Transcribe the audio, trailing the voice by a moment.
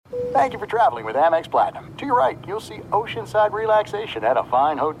Thank you for traveling with Amex Platinum. To your right, you'll see oceanside relaxation at a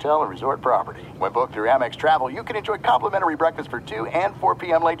fine hotel and resort property. When booked through Amex Travel, you can enjoy complimentary breakfast for 2 and 4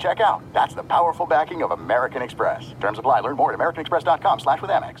 p.m. late checkout. That's the powerful backing of American Express. Terms apply. Learn more at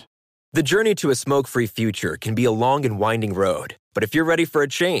americanexpress.com/withAmex. The journey to a smoke-free future can be a long and winding road. But if you're ready for a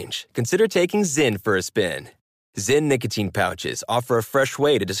change, consider taking Zyn for a spin. Zyn nicotine pouches offer a fresh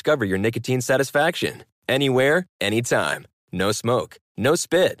way to discover your nicotine satisfaction. Anywhere, anytime. No smoke, no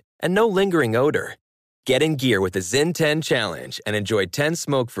spit, and no lingering odor. Get in gear with the Zyn 10 Challenge and enjoy 10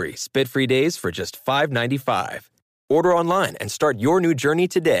 smoke-free, spit-free days for just $5.95. Order online and start your new journey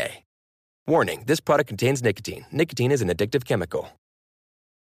today. Warning, this product contains nicotine. Nicotine is an addictive chemical.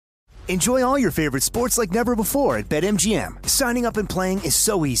 Enjoy all your favorite sports like never before at BetMGM. Signing up and playing is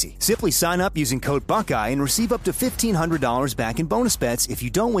so easy. Simply sign up using code Buckeye and receive up to $1,500 back in bonus bets if you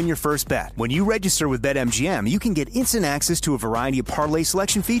don't win your first bet. When you register with BetMGM, you can get instant access to a variety of parlay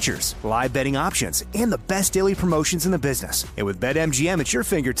selection features, live betting options, and the best daily promotions in the business. And with BetMGM at your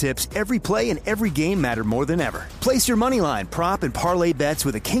fingertips, every play and every game matter more than ever. Place your moneyline, prop, and parlay bets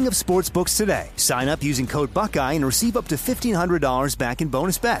with the king of sportsbooks today. Sign up using code Buckeye and receive up to $1,500 back in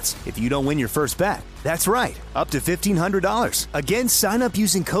bonus bets if you don't win your first bet. That's right, up to $1,500. Again, sign up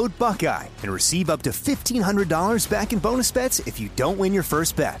using code Buckeye and receive up to $1,500 back in bonus bets if you don't win your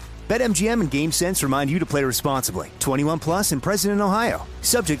first bet. BetMGM and GameSense remind you to play responsibly. 21 plus and present in Ohio.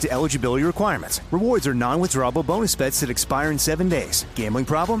 Subject to eligibility requirements. Rewards are non-withdrawable bonus bets that expire in 7 days. Gambling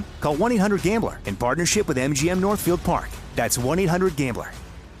problem? Call 1-800-GAMBLER in partnership with MGM Northfield Park. That's 1-800-GAMBLER.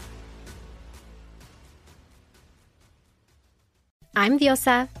 I'm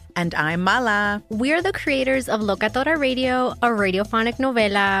Diosa. And I'm Mala. We're the creators of Locatora Radio, a radiophonic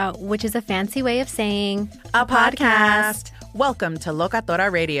novela, which is a fancy way of saying a podcast. Welcome to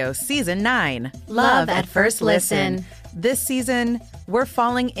Locatora Radio Season 9. Love at First Listen. This season, we're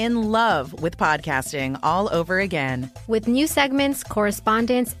falling in love with podcasting all over again. With new segments,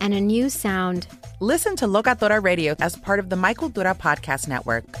 correspondence, and a new sound. Listen to Locatora Radio as part of the My Cultura Podcast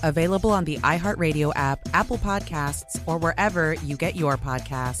Network. Available on the iHeartRadio app, Apple Podcasts, or wherever you get your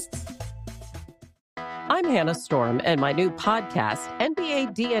podcasts. I'm Hannah Storm, and my new podcast,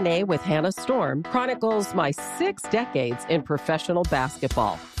 NBA DNA with Hannah Storm, chronicles my 6 decades in professional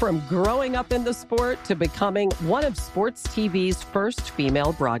basketball. From growing up in the sport to becoming one of sports TV's first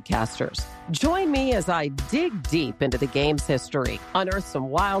female broadcasters. Join me as I dig deep into the game's history, unearth some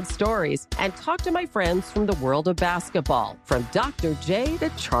wild stories, and talk to my friends from the world of basketball, from Dr. J to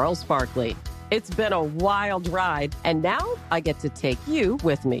Charles Barkley. It's been a wild ride, and now I get to take you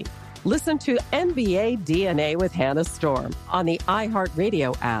with me. Listen to NBA DNA with Hannah Storm on the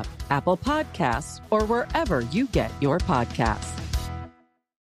iHeartRadio app, Apple Podcasts, or wherever you get your podcasts.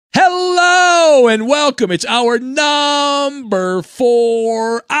 Hello and welcome. It's our number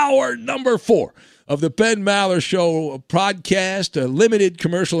four of the Ben Maller Show podcast, a limited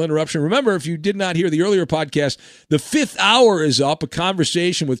commercial interruption. Remember, if you did not hear the earlier podcast, the 5th hour is up, a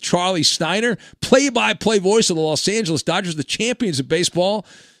conversation with Charlie Steiner, play-by-play voice of the Los Angeles Dodgers, the champions of baseball.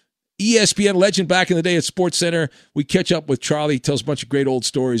 ESPN legend back in the day at SportsCenter. We catch up with Charlie. He tells a bunch of great old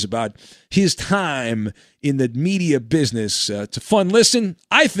stories about his time in the media business. It's a fun listen,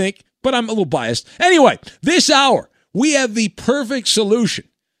 I think, but I'm a little biased. Anyway, this hour, we have the perfect solution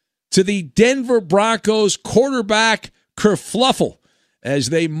to the Denver Broncos quarterback kerfluffle as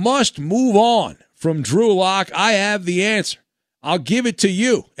they must move on from Drew Lock. I have the answer. I'll give it to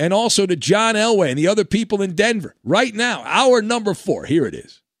you and also to John Elway and the other people in Denver. Right now, hour number 4. Here it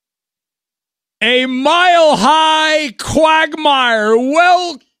is. A mile-high quagmire.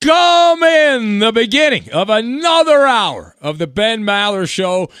 Welcome in the beginning of another hour of the Ben Maller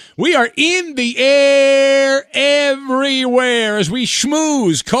Show. We are in the air everywhere as we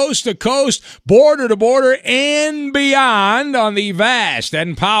schmooze coast to coast, border to border, and beyond on the vast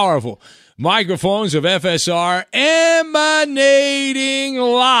and powerful microphones of FSR, emanating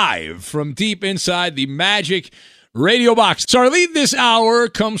live from deep inside the magic radio box. So our lead this hour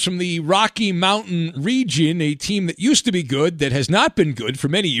comes from the Rocky Mountain region, a team that used to be good that has not been good for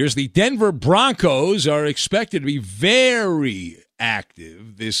many years. The Denver Broncos are expected to be very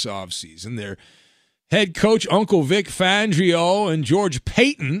active this offseason. Their head coach, Uncle Vic Fangio, and George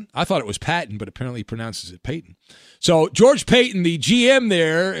Payton. I thought it was Patton, but apparently he pronounces it Payton. So George Payton, the GM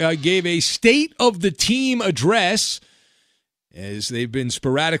there, gave a state of the team address as they've been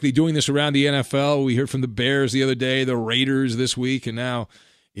sporadically doing this around the NFL. We heard from the Bears the other day, the Raiders this week, and now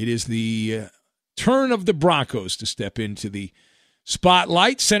it is the turn of the Broncos to step into the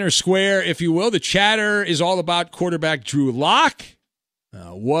spotlight, center square, if you will. The chatter is all about quarterback Drew Lock.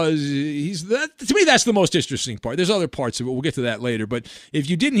 To me, that's the most interesting part. There's other parts of it. We'll get to that later. But if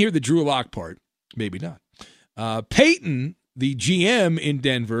you didn't hear the Drew Lock part, maybe not. Peyton, the GM in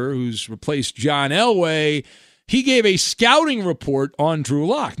Denver, who's replaced John Elway, he gave a scouting report on Drew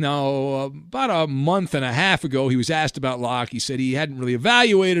Lock. Now, about a month and a half ago, he was asked about Lock. He said he hadn't really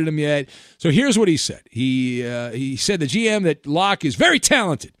evaluated him yet. So here's what he said. He said the GM that Lock is very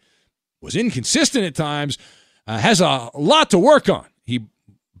talented, was inconsistent at times, has a lot to work on. He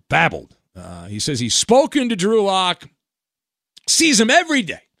babbled. He says he's spoken to Drew Lock, sees him every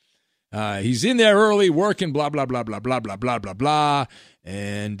day. He's in there early, working, blah, blah, blah, blah, blah, blah, blah, blah, blah.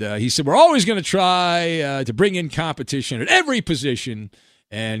 And he said, we're always going to try to bring in competition at every position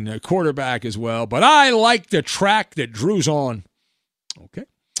and quarterback as well. But I like the track that Drew's on. Okay.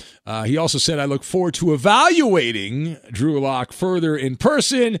 He also said, I look forward to evaluating Drew Lock further in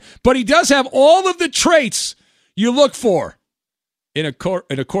person, but he does have all of the traits you look for in a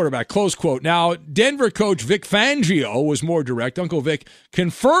quarterback, close quote. Now, Denver coach Vic Fangio was more direct, Uncle Vic,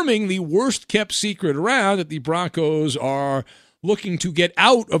 confirming the worst-kept secret around that the Broncos are looking to get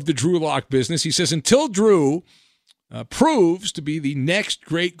out of the Drew Lock business. He says, until Drew proves to be the next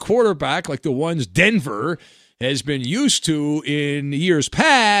great quarterback like the ones Denver has been used to in years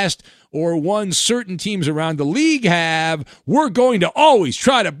past, or ones certain teams around the league have, we're going to always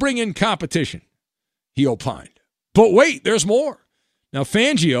try to bring in competition, he opined. But wait, there's more. Now,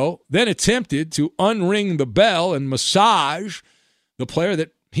 Fangio then attempted to unring the bell and massage the player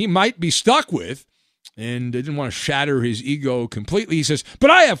that he might be stuck with, and didn't want to shatter his ego completely. He says, but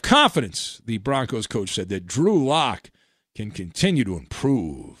I have confidence, the Broncos coach said, that Drew Lock can continue to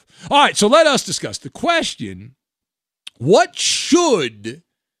improve. All right, so let us discuss the question, what should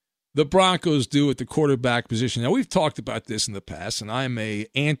the Broncos do at the quarterback position? Now, we've talked about this in the past, and I'm a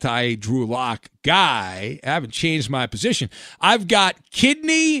anti-Drew Lock guy. I haven't changed my position. I've got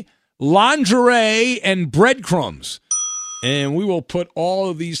kidney, lingerie, and breadcrumbs. And we will put all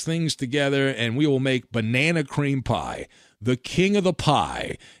of these things together, and we will make banana cream pie. The king of the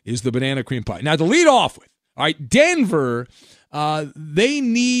pie is the banana cream pie. Now, to lead off with, all right, Denver, they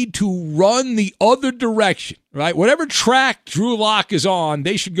need to run the other direction, right? Whatever track Drew Lock is on,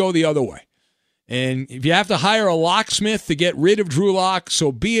 they should go the other way. And if you have to hire a locksmith to get rid of Drew Lock,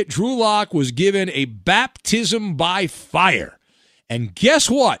 so be it. Drew Lock was given a baptism by fire. And guess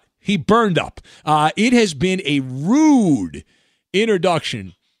what? He burned up. It has been a rude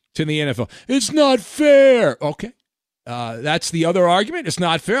introduction to the NFL. It's not fair. Okay. That's the other argument. It's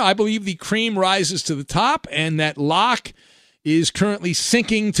not fair. I believe the cream rises to the top and that Lock is currently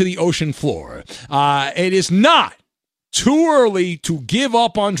sinking to the ocean floor. It is not too early to give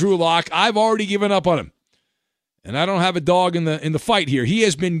up on Drew Lock. I've already given up on him. And I don't have a dog in the fight here. He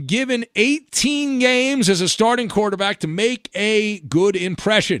has been given 18 games as a starting quarterback to make a good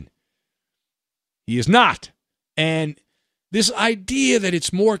impression. He is not. And this idea that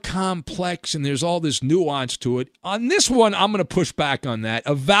it's more complex and there's all this nuance to it, on this one, I'm going to push back on that.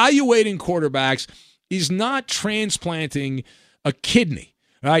 Evaluating quarterbacks is not transplanting a kidney,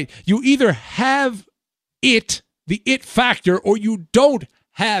 right? You either have it, the it factor, or you don't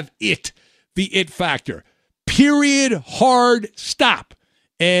have it, the it factor. Period. Hard stop.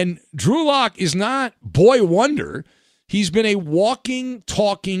 And Drew Lock is not boy wonder. He's been a walking,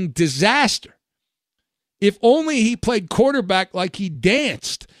 talking disaster. If only he played quarterback like he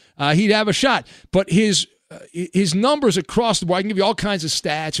danced, he'd have a shot. But his numbers across the board, I can give you all kinds of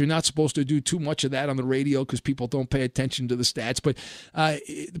stats. You're not supposed to do too much of that on the radio because people don't pay attention to the stats.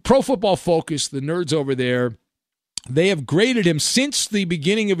 But Pro Football Focus, the nerds over there, they have graded him since the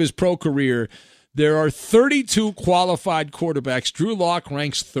beginning of his pro career. There are 32 qualified quarterbacks. Drew Lock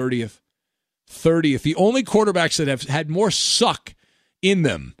ranks 30th. 30th. The only quarterbacks that have had more suck in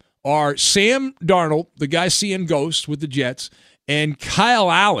them are Sam Darnold, the guy seeing ghosts with the Jets, and Kyle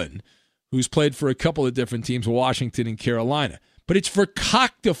Allen, who's played for a couple of different teams, Washington and Carolina. But it's for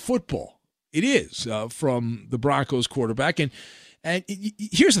cock to football. It is from the Broncos quarterback. And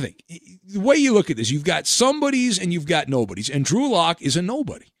here's the thing. The way you look at this, you've got somebodies and you've got nobodies. And Drew Lock is a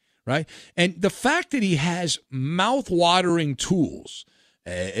nobody, right? And the fact that he has mouth-watering tools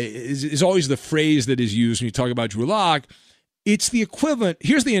is always the phrase that is used when you talk about Drew Lock. It's the equivalent.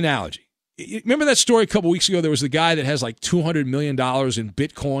 Here's the analogy. Remember that story a couple weeks ago? There was the guy that has like $200 million in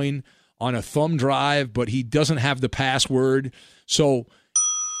Bitcoin on a thumb drive, but he doesn't have the password. So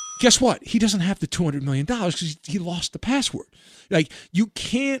guess what? He doesn't have the $200 million because he lost the password. Like, you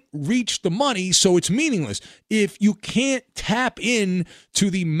can't reach the money, so it's meaningless. If you can't tap in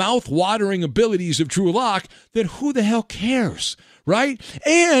to the mouth-watering abilities of Drew Lock, then who the hell cares, right?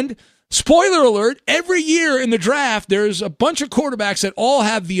 And Spoiler alert, every year in the draft, there's a bunch of quarterbacks that all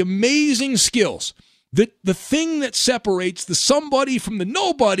have the amazing skills. The thing that separates the somebody from the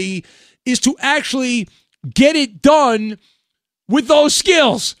nobody is to actually get it done with those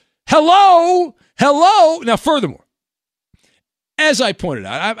skills. Hello. Now, furthermore, as I pointed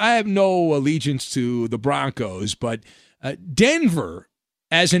out, I have no allegiance to the Broncos, but Denver,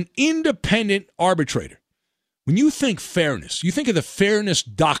 as an independent arbitrator, when you think fairness, you think of the fairness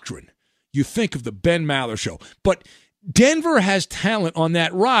doctrine. You think of the Ben Maller Show. But Denver has talent on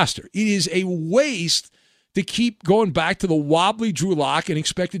that roster. It is a waste to keep going back to the wobbly Drew Lock and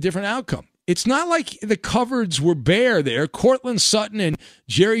expect a different outcome. It's not like the cupboards were bare there. Cortland Sutton and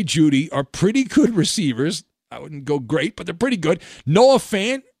Jerry Jeudy are pretty good receivers. I wouldn't go great, but they're pretty good. Noah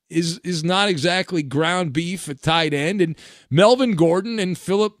Fant is not exactly ground beef at tight end. And Melvin Gordon and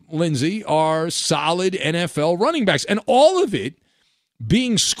Phillip Lindsay are solid NFL running backs. And all of it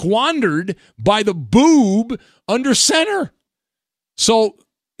being squandered by the boob under center. So,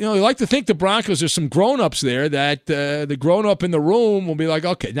 you like to think the Broncos, there's some grown-ups there that the grown-up in the room will be like,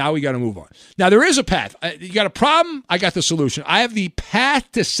 okay, now we got to move on. Now, there is a path. You got a problem? I got the solution. I have the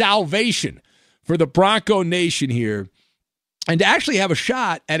path to salvation for the Bronco Nation here, and to actually have a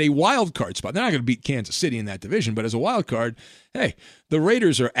shot at a wild card spot. They're not going to beat Kansas City in that division, but as a wild card, hey, the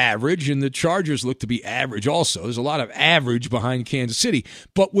Raiders are average, and the Chargers look to be average also. There's a lot of average behind Kansas City.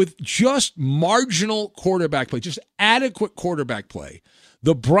 But with just marginal quarterback play, just adequate quarterback play,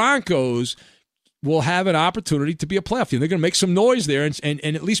 the Broncos will have an opportunity to be a playoff team. They're going to make some noise there and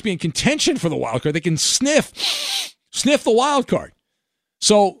at least be in contention for the wild card. They can sniff the wild card.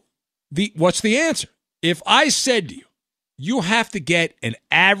 So what's the answer? If I said to you, you have to get an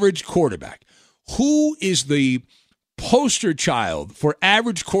average quarterback, who is the poster child for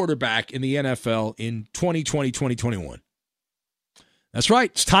average quarterback in the NFL in 2020, 2021? That's right.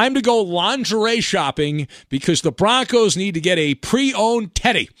 It's time to go lingerie shopping because the Broncos need to get a pre-owned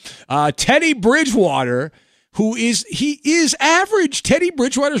Teddy. Teddy Bridgewater, he is average. Teddy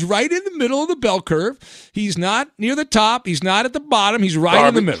Bridgewater's right in the middle of the bell curve. He's not near the top. He's not at the bottom. He's right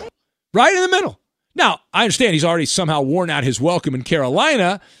in the middle. Right in the middle. Now, I understand he's already somehow worn out his welcome in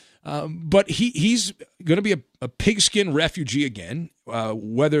Carolina, but he's going to be a pigskin refugee again,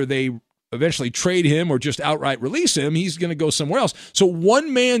 whether they eventually trade him or just outright release him. He's going to go somewhere else. So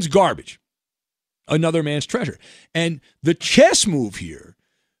one man's garbage, another man's treasure. And the chess move here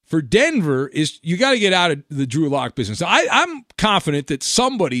for Denver is you got to get out of the Drew Lock business. Now, I'm confident that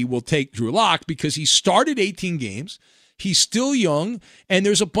somebody will take Drew Lock because he started 18 games. He's still young, and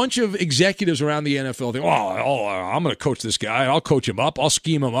there's a bunch of executives around the NFL think, I'm going to coach this guy. I'll coach him up. I'll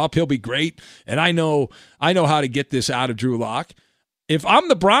scheme him up. He'll be great. And I know how to get this out of Drew Lock. If I'm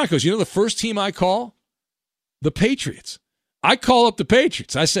the Broncos, the first team I call? The Patriots. I call up the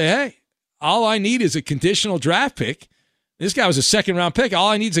Patriots. I say, hey, all I need is a conditional draft pick. This guy was a second-round pick. All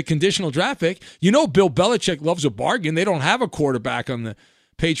I need is a conditional draft pick. Bill Belichick loves a bargain. They don't have a quarterback on the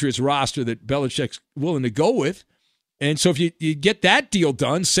Patriots roster that Belichick's willing to go with. And so if you get that deal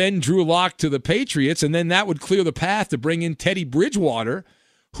done, send Drew Lock to the Patriots, and then that would clear the path to bring in Teddy Bridgewater,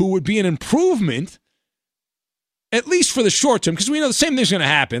 who would be an improvement, at least for the short term, because we know the same thing's going to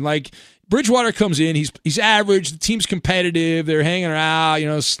happen. Like, Bridgewater comes in, he's average, the team's competitive, they're hanging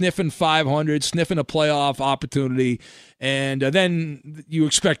around, sniffing 500, sniffing a playoff opportunity, and then you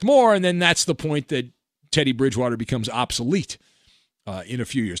expect more, and then that's the point that Teddy Bridgewater becomes obsolete in a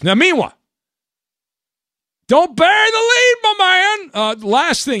few years. Now, meanwhile, don't bury the lead, my man.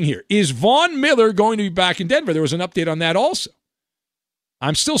 Last thing here. Is Von Miller going to be back in Denver? There was an update on that also.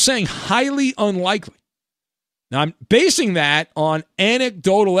 I'm still saying highly unlikely. Now, I'm basing that on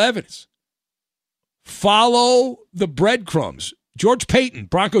anecdotal evidence. Follow the breadcrumbs. George Payton,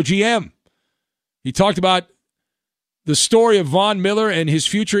 Bronco GM. He talked about the story of Von Miller and his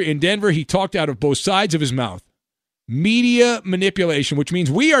future in Denver. He talked out of both sides of his mouth. Media manipulation, which means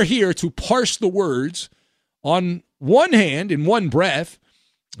we are here to parse the words. On one hand, in one breath,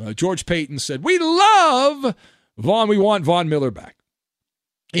 George Payton said, we love Von. We want Von Miller back.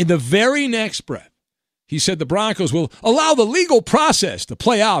 In the very next breath, he said the Broncos will allow the legal process to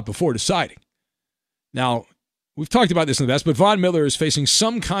play out before deciding. Now, we've talked about this in the past, but Von Miller is facing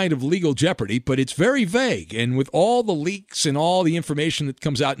some kind of legal jeopardy, but it's very vague. And with all the leaks and all the information that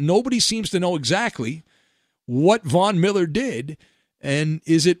comes out, nobody seems to know exactly what Von Miller did. And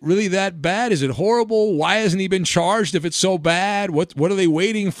is it really that bad? Is it horrible? Why hasn't he been charged if it's so bad? What are they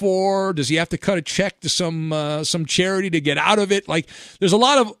waiting for? Does he have to cut a check to some charity to get out of it? Like, there's a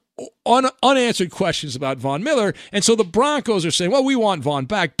lot of unanswered questions about Von Miller. And so the Broncos are saying, well, we want Von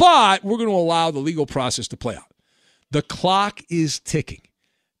back, but we're going to allow the legal process to play out. The clock is ticking.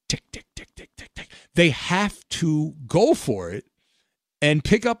 tick, tick, tick, tick, tick, tick. They have to go for it and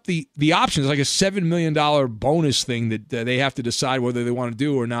pick up the options, like a $7 million bonus thing that they have to decide whether they want to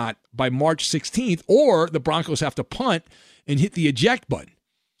do or not by March 16th, or the Broncos have to punt and hit the eject button.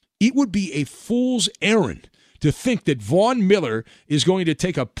 It would be a fool's errand to think that Von Miller is going to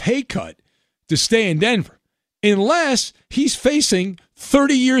take a pay cut to stay in Denver. Unless he's facing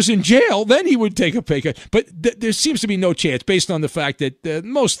 30 years in jail, then he would take a pay cut. But there seems to be no chance, based on the fact that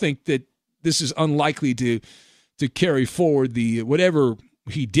most think that this is unlikely to carry forward the whatever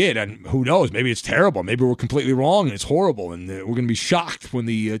he did. And who knows, maybe it's terrible. Maybe we're completely wrong and it's horrible, and we're going to be shocked when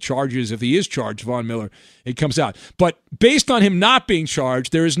the charges, if he is charged, Von Miller, it comes out. But based on him not being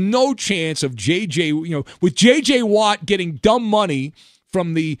charged, there is no chance of with J.J. Watt getting dumb money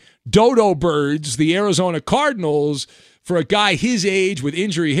from the Dodo Birds, the Arizona Cardinals, for a guy his age with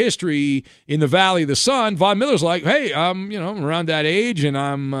injury history in the Valley of the Sun. Von Miller's like, hey, I'm around that age, and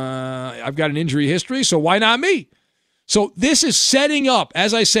I've got an injury history, so why not me? So this is setting up,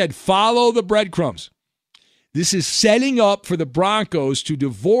 as I said, follow the breadcrumbs. This is setting up for the Broncos to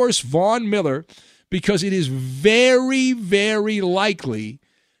divorce Von Miller, because it is very, very likely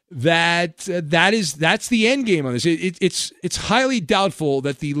that's the end game on this. It's highly doubtful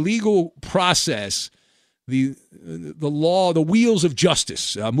that the legal process, the law, the wheels of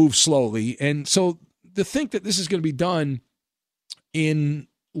justice move slowly. And so to think that this is going to be done in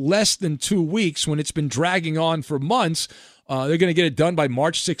less than 2 weeks, when it's been dragging on for months, they're going to get it done by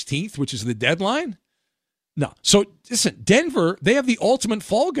March 16th, which is the deadline? No. So, listen, Denver, they have the ultimate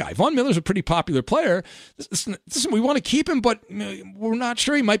fall guy. Von Miller's a pretty popular player. Listen, we want to keep him, but we're not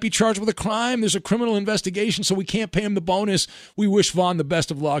sure. He might be charged with a crime. There's a criminal investigation, so we can't pay him the bonus. We wish Von the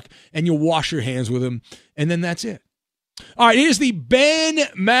best of luck, and you'll wash your hands with him, and then that's it. All right, it is the Ben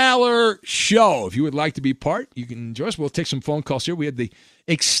Maller Show. If you would like to be part, you can join us. We'll take some phone calls here. We had the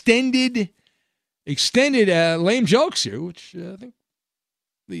extended lame jokes here, which I think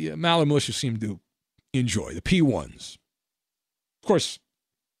the Maller militia seem to enjoy, the P1s. Of course,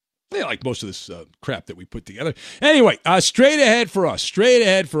 they like most of this crap that we put together. Anyway, straight ahead for us,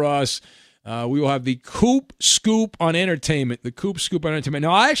 we will have the Coop Scoop on Entertainment.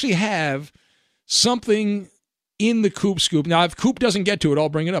 Now, I actually have something in the Coop Scoop. Now, if Coop doesn't get to it, I'll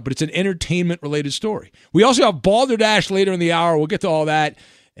bring it up, but it's an entertainment-related story. We also have Balderdash later in the hour. We'll get to all that,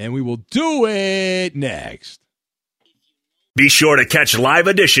 and we will do it next. Be sure to catch live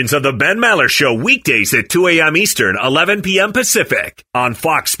editions of the Ben Maller Show weekdays at 2 a.m. Eastern, 11 p.m. Pacific on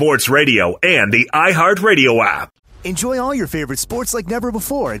Fox Sports Radio and the iHeartRadio app. Enjoy all your favorite sports like never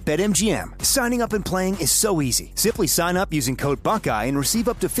before at BetMGM. Signing up and playing is so easy. Simply sign up using code Buckeye and receive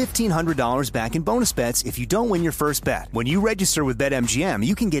up to $1,500 back in bonus bets if you don't win your first bet. When you register with BetMGM,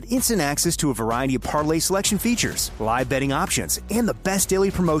 you can get instant access to a variety of parlay selection features, live betting options, and the best daily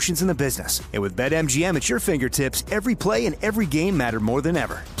promotions in the business. And with BetMGM at your fingertips, every play and every game matter more than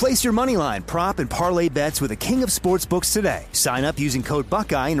ever. Place your moneyline, prop, and parlay bets with the king of sportsbooks today. Sign up using code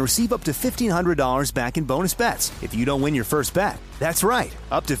Buckeye and receive up to $1,500 back in bonus bets if you don't win your first bet. That's right,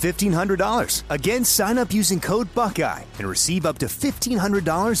 up to $1,500. Again, sign up using code Buckeye and receive up to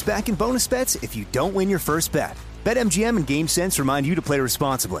 $1,500 back in bonus bets if you don't win your first bet. BetMGM and GameSense remind you to play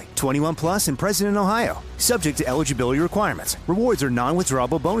responsibly. 21 plus and present in Ohio. Subject to eligibility requirements. Rewards are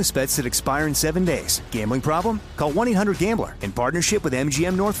non-withdrawable bonus bets that expire in 7 days. Gambling problem? Call 1-800-GAMBLER in partnership with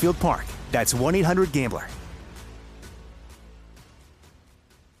MGM Northfield Park. That's 1-800-GAMBLER.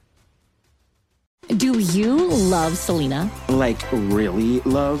 Do you love Selena? Like, really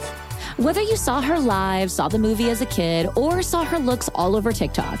love? Whether you saw her live, saw the movie as a kid, or saw her looks all over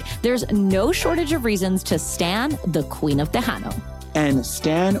TikTok, there's no shortage of reasons to stan the Queen of Tejano. And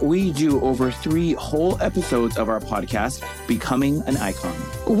Stan, we do over 3 whole episodes of our podcast, Becoming an Icon.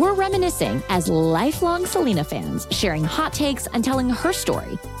 We're reminiscing as lifelong Selena fans, sharing hot takes and telling her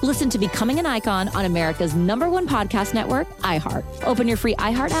story. Listen to Becoming an Icon on America's #1 podcast network, iHeart. Open your free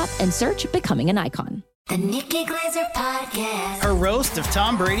iHeart app and search Becoming an Icon. The Nikki Glaser Podcast. Her roast of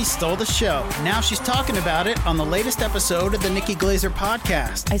Tom Brady stole the show. Now she's talking about it on the latest episode of the Nikki Glaser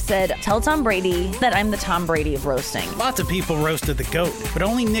Podcast. I said, tell Tom Brady that I'm the Tom Brady of roasting. Lots of people roasted the GOAT, but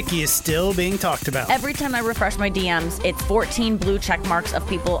only Nikki is still being talked about. Every time I refresh my DMs, it's 14 blue check marks of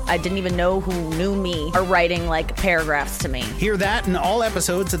people I didn't even know who knew me are writing like paragraphs to me. Hear that in all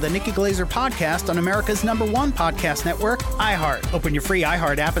episodes of the Nikki Glaser Podcast on America's #1 podcast network, iHeart. Open your free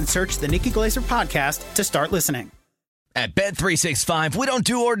iHeart app and search the Nikki Glaser Podcast to start listening. At Bet365, we don't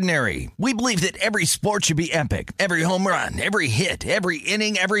do ordinary. We believe that every sport should be epic. Every home run, every hit, every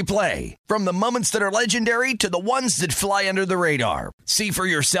inning, every play. From the moments that are legendary to the ones that fly under the radar. See for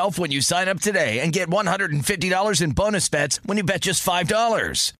yourself when you sign up today and get $150 in bonus bets when you bet just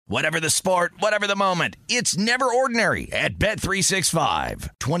 $5. Whatever the sport, whatever the moment, it's never ordinary at Bet365.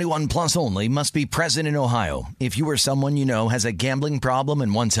 21 plus only. Must be present in Ohio. If you or someone you know has a gambling problem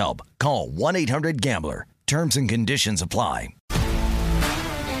and wants help, call 1-800-GAMBLER. Terms and conditions apply.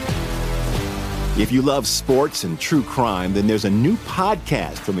 If you love sports and true crime, then there's a new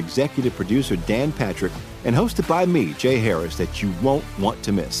podcast from executive producer Dan Patrick and hosted by me, Jay Harris, that you won't want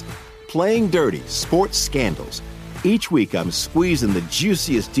to miss. Playing Dirty: Sports Scandals. Each week, I'm squeezing the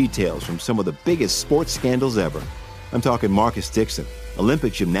juiciest details from some of the biggest sports scandals ever. I'm talking Marcus Dixon,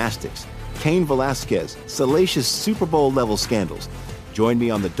 Olympic gymnastics, Cain Velasquez, salacious Super Bowl-level scandals. Join me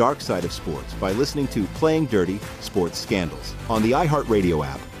on the dark side of sports by listening to Playing Dirty: Sports Scandals on the iHeartRadio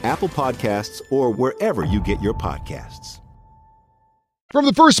app, Apple Podcasts, or wherever you get your podcasts. From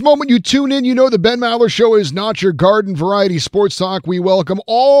the first moment you tune in, you know the Ben Maller Show is not your garden variety sports talk. We welcome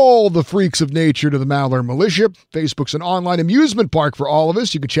all the freaks of nature to the Maller Militia. Facebook's an online amusement park for all of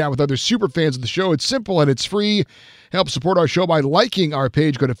us. You can chat with other super fans of the show. It's simple and it's free. Help support our show by liking our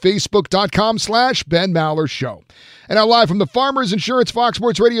page. Go to facebook.com/Ben Maller Show. And now live from the Farmers Insurance Fox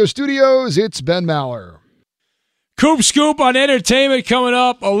Sports Radio studios, it's Ben Maller. Coop Scoop on entertainment coming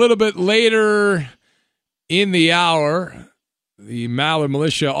up a little bit later in the hour. The Maller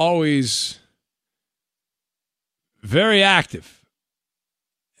Militia always very active.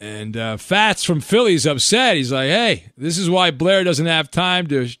 And Fats from Philly's upset. He's like, hey, this is why Blair doesn't have time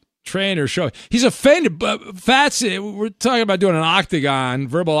to train or show. He's offended. Fats, we're talking about doing an octagon,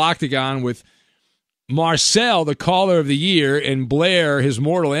 verbal octagon with Marcel, the caller of the year, and Blair, his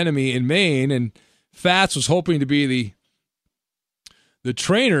mortal enemy in Maine. And Fats was hoping to be the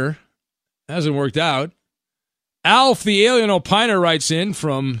trainer. Hasn't worked out. Alf, the alien opiner, writes in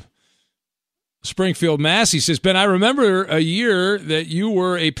from Springfield, Mass. He says, Ben, I remember a year that you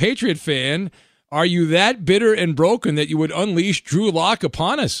were a Patriot fan. Are you that bitter and broken that you would unleash Drew Lock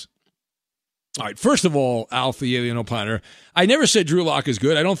upon us? All right, first of all, Alf, the alien opiner, I never said Drew Lock is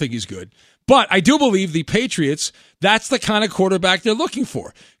good. I don't think he's good. But I do believe the Patriots, that's the kind of quarterback they're looking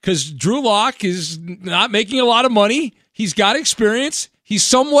for. Because Drew Lock is not making a lot of money. He's got experience. He's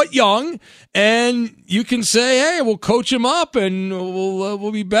somewhat young. And you can say, hey, we'll coach him up and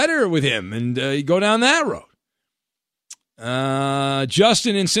we'll be better with him. And you go down that road.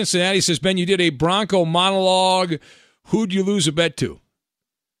 Justin in Cincinnati says, Ben, you did a Bronco monologue. Who'd you lose a bet to?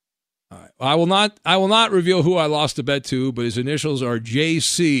 All right. I will not reveal who I lost a bet to, but his initials are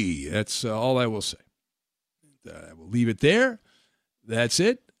JC. That's all I will say. I will leave it there. That's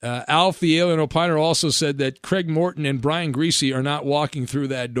it. Alf, the alien opiner, also said that Craig Morton and Brian Greasy are not walking through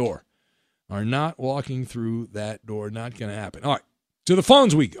that door. Not going to happen. All right. To the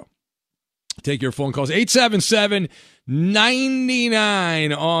phones we go. Take your phone calls.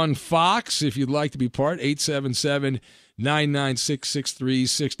 877-99 on Fox if you'd like to be part.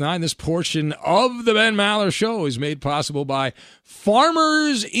 877-996-6369. This portion of the Ben Maller Show is made possible by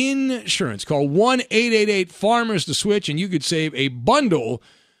Farmers Insurance. Call 1-888-FARMERS to switch, and you could save a bundle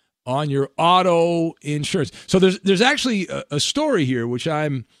on your auto insurance. So there's actually a story here which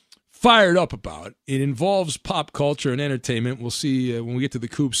I'm fired up about. It involves pop culture and entertainment. We'll see when we get to the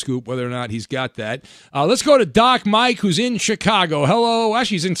Coop Scoop whether or not he's got that. Let's go to Doc Mike, who's in Chicago. Hello.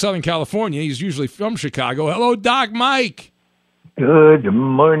 Actually, he's in Southern California. He's usually from Chicago. Hello, Doc Mike. Good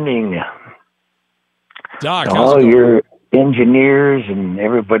morning. Doc, all your engineers and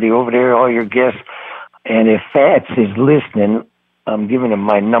everybody over there, all your guests. And if Fats is listening, I'm giving him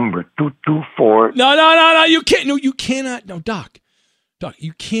my number, 224. No, you can't. No, you cannot. No, Doc,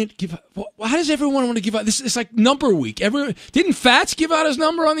 you can't give out. How does everyone want to give out? This is like number week. Didn't Fats give out his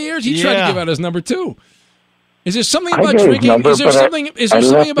number on the air? He tried to give out his number too. Is there something about drinking? Is there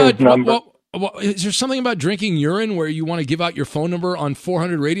something about drinking urine where you want to give out your phone number on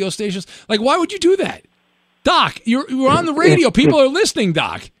 400 radio stations? Like, why would you do that, Doc? You're on the radio. People are listening,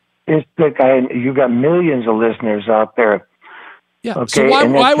 Doc. It's like you got millions of listeners out there. Yeah. Okay? So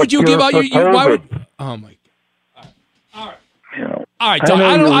why would you give out your? Why would? Oh my God. All right. You know, all right, Doc.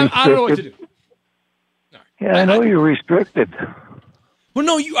 I don't know what to do. Yeah, I know you're restricted. Well,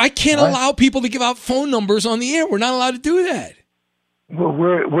 no, I can't allow people to give out phone numbers on the air. We're not allowed to do that. Well,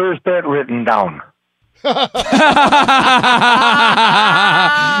 where's that written down?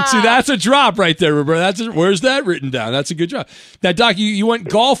 See, that's a drop right there, Roberto. Where's that written down? That's a good drop. Now, Doc, you went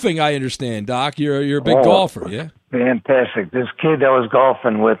golfing, I understand, Doc. You're a big golfer, yeah? Fantastic. This kid I was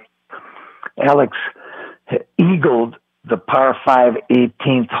golfing with, Alex eagled the par 5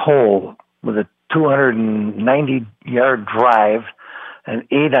 18th hole with a 290-yard drive, an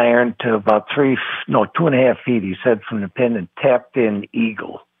 8-iron to about 2.5 feet, he said, from the pin, and tapped in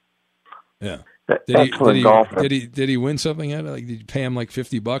eagle. Yeah. Excellent golfer. Did he win something out of it? Like, did you pay him like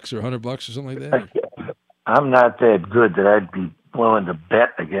 $50 or $100 or something like that? I'm not that good that I'd be willing to bet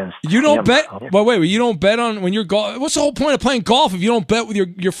against You don't him. bet? But wait, you don't bet on when you're golf. What's the whole point of playing golf if you don't bet with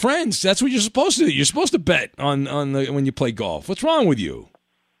your friends? That's what you're supposed to do. You're supposed to bet on when you play golf. What's wrong with you?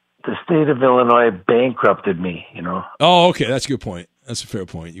 The state of Illinois bankrupted me, Oh, okay. That's a good point. That's a fair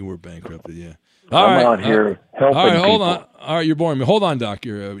point. You were bankrupted, yeah. I'm out here helping All right, hold people. on. All right, you're boring me. Hold on, Doc.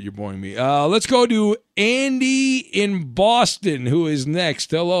 You're boring me. Let's go to Andy in Boston, who is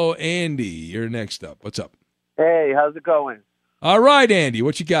next. Hello, Andy. You're next up. What's up? Hey, how's it going? All right, Andy.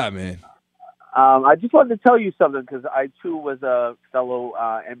 What you got, man? I just wanted to tell you something because I, too, was a fellow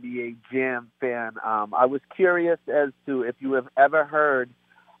NBA Jam fan. I was curious as to if you have ever heard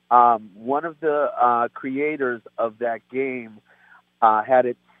one of the creators of that game had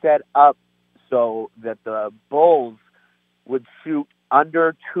it set up so that the Bulls would shoot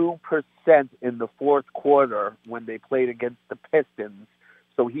under 2% in the fourth quarter when they played against the Pistons.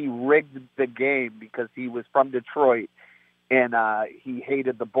 So he rigged the game because he was from Detroit and he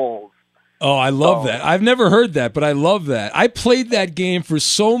hated the Bulls. Oh, I love that. I've never heard that, but I love that. I played that game for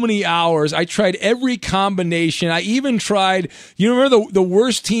so many hours. I tried every combination. I even tried. You remember the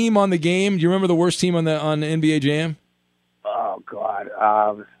worst team on the game? Do you remember the worst team on NBA Jam? Oh God!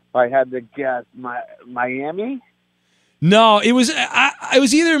 If I had to guess, Miami. No, it was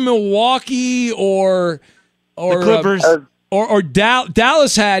either Milwaukee or the Clippers or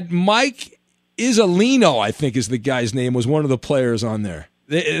Dallas had Mike Isolino, I think is the guy's name, was one of the players on there.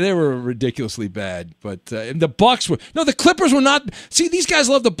 They were ridiculously bad, but the Bucks were the Clippers were not. See, these guys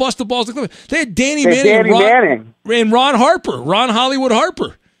love to bust the balls. They had Danny Manning, and Ron Hollywood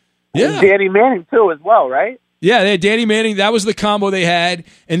Harper. Yeah, and Danny Manning too, as well, right? Yeah, they had Danny Manning. That was the combo they had,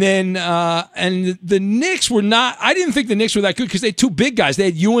 and then and the Knicks were not. I didn't think the Knicks were that good because they had two big guys. They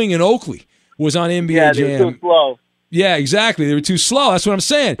had Ewing and Oakley was on NBA Jam. They were too slow. Yeah, exactly. They were too slow. That's what I'm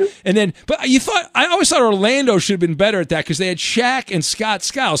saying. And then, but I always thought Orlando should have been better at that because they had Shaq and Scott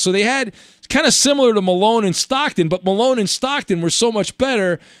Skiles. So they had kind of similar to Malone and Stockton, but Malone and Stockton were so much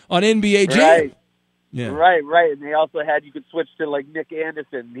better on NBA Jam. Right. Yeah. Right. And they also had, you could switch to like Nick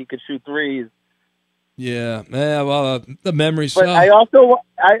Anderson. He could shoot threes. Yeah. Well, the memories. But I also,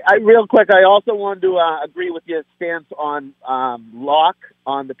 real quick, I also wanted to agree with your stance on Locke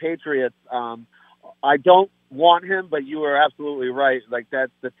on the Patriots. I don't want him, but you are absolutely right. Like,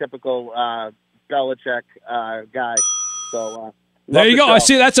 that's the typical Belichick guy. So there you go. I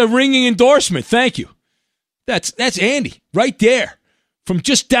see. That's a ringing endorsement. Thank you. That's Andy right there from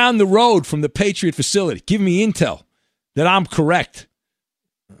just down the road from the Patriot facility. Give me intel that I'm correct.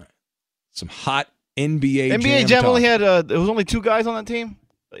 Some hot NBA Jam only had there was only two guys on that team.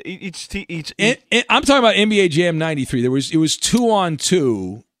 Each. I'm talking about NBA Jam '93. It was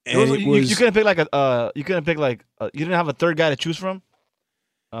 2-on-2. And you couldn't pick you didn't have a third guy to choose from.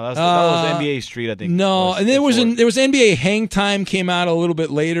 That was NBA Street, I think. No, and there was NBA Hang Time came out a little bit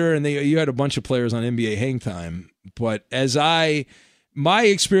later, and you had a bunch of players on NBA Hang Time. But my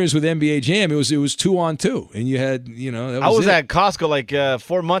experience with NBA Jam, it was 2-on-2, and you had I was at Costco like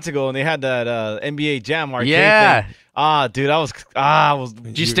 4 months ago, and they had that NBA Jam arcade thing. Dude, I was.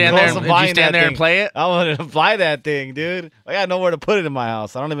 Did you stand there? Did you stand there and play it? I wanted to buy that thing, dude. I got nowhere to put it in my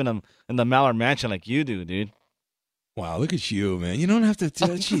house. I don't live in the Mallard Mansion like you do, dude. Wow, look at you, man. You don't have to.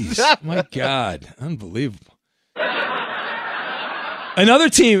 Jeez, my God, unbelievable. Another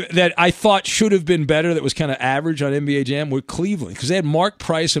team that I thought should have been better, that was kind of average on NBA Jam, were Cleveland, because they had Mark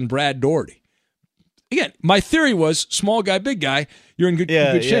Price and Brad Daugherty. Again, my theory was small guy, big guy. You're in good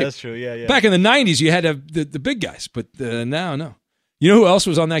shape. Yeah, that's true. Yeah. Back in the 90s, you had to have the big guys, but now, no. You know who else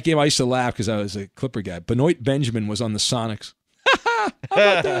was on that game? I used to laugh because I was a Clipper guy. Benoit Benjamin was on the Sonics. How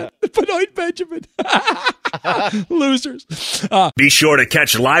about that? Benoit Benjamin. Losers. Be sure to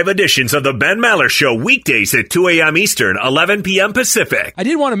catch live editions of the Ben Maller Show weekdays at 2 a.m. Eastern, 11 p.m. Pacific. I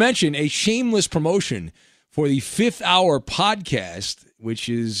did want to mention a shameless promotion for the 5th Hour podcast, which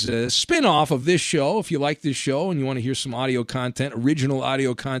is a spin-off of this show. If you like this show and you want to hear some audio content, original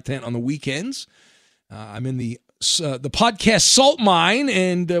audio content on the weekends, I'm in the podcast Salt Mine,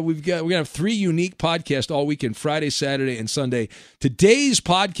 and we're gonna have 3 unique podcasts all weekend: Friday, Saturday, and Sunday. Today's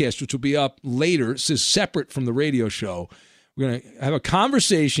podcast, which will be up later, this is separate from the radio show. We're gonna have a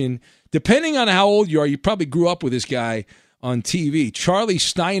conversation. Depending on how old you are, you probably grew up with this guy on TV, Charlie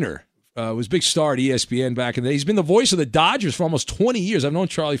Steiner, was a big star at ESPN back in the day. He's been the voice of the Dodgers for almost 20 years. I've known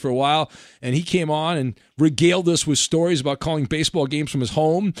Charlie for a while, and he came on and regaled us with stories about calling baseball games from his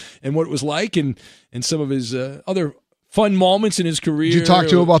home and what it was like, and some of his other fun moments in his career. Did you talk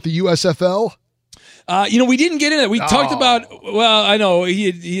to him about the USFL? We didn't get into it. We talked about. Well, I know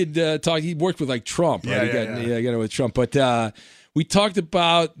he had talked. He worked with like Trump, right? He got it with Trump, but. We talked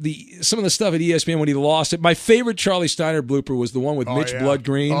about some of the stuff at ESPN when he lost it. My favorite Charlie Steiner blooper was the one with Mitch Blood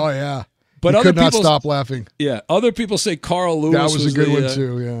Green. Oh, yeah. But you could not stop laughing. Yeah. Other people say Carl Lewis. That was a good one,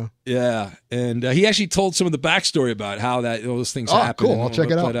 too, yeah. Yeah. And he actually told some of the backstory about how those things happened. Cool. I'll check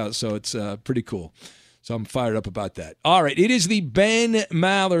it out. So it's pretty cool. So I'm fired up about that. All right. It is the Ben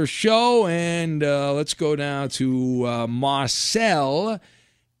Maller Show. And let's go now to Marcel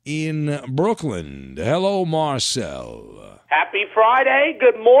in Brooklyn. Hello, Marcel. Happy Friday.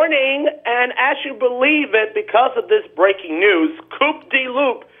 Good morning. And as you believe it, because of this breaking news, Coop de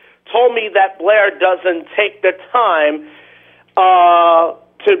Loop told me that Blair doesn't take the time to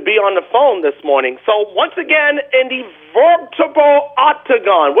be on the phone this morning. So once again, in the verbal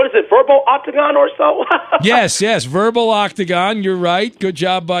octagon. What is it, verbal octagon or so? Yes, verbal octagon. You're right. Good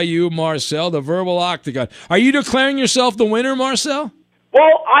job by you, Marcel. The verbal octagon. Are you declaring yourself the winner, Marcel?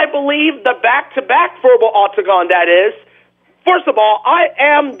 Well, I believe the back-to-back verbal octagon, that is. First of all, I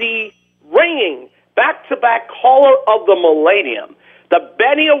am the reigning back-to-back caller of the millennium, the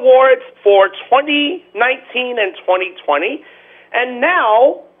Benny Awards for 2019 and 2020, and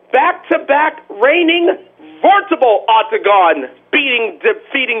now back-to-back reigning vertebral octagon,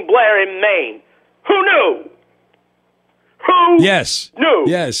 defeating Blair in Maine. Who knew? Who Yes. knew?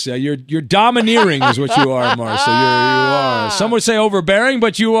 Yes, you're domineering is what you are, Marcel. You are. Some would say overbearing,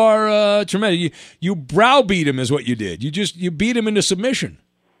 but you are tremendous. You browbeat him is what you did. You beat him into submission.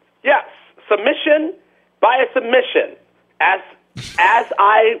 Yes, submission by a submission. As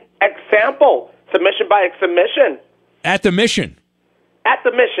I example, submission by a submission. At the mission. At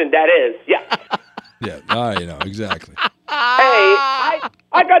the mission, that is, yes. Yeah, exactly. Hey,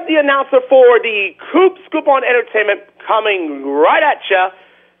 I got the announcer for the Scoop on Entertainment coming right at you.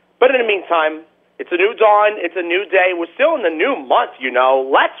 But in the meantime, it's a new dawn. It's a new day. We're still in the new month,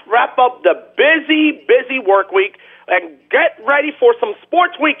 Let's wrap up the busy work week and get ready for some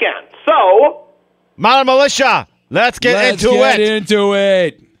sports weekend. So, Maller Militia, let's get into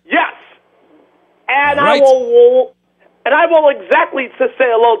it. Yes. And right. I will exactly to say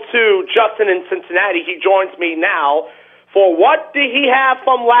hello to Justin in Cincinnati. He joins me now for what did he have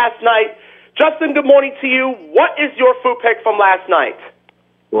from last night. Justin, good morning to you. What is your food pick from last night?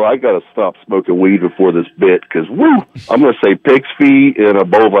 Well, I got to stop smoking weed before this bit because, I'm going to say pig's feet and a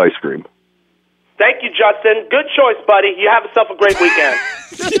bowl of ice cream. Thank you, Justin. Good choice, buddy. You have yourself a great weekend.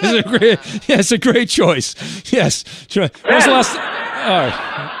 It's a great choice. Yes. When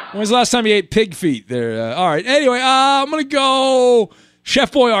was the last time you ate pig feet there? All right. Anyway, I'm going to go Chef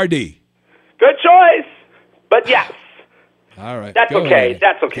Boyardee. Good choice. But yes. All right. That's okay. Ahead.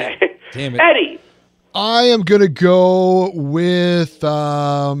 That's okay. Damn it. Eddie. I am going to go with,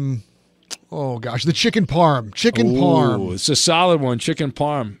 the chicken parm. Chicken parm. It's a solid one, chicken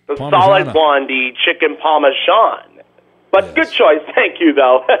parm. The solid one, the chicken parmesan. But good choice. Thank you,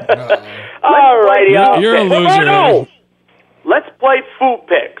 though. All righty. You're a loser. Let's play food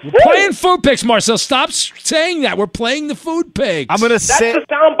picks. We're playing food picks, Marcel. Stop saying that. We're playing the food picks. I'm going to say... That's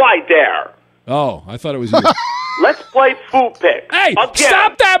the soundbite there. Oh, I thought it was you. Let's play food picks. Hey,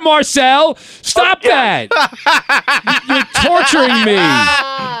 stop that, Marcel. Stop that. You're torturing me.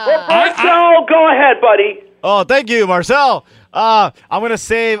 Marcel, go ahead, buddy. Oh, thank you, Marcel. I'm going to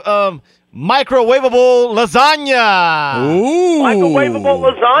save microwavable lasagna. Ooh.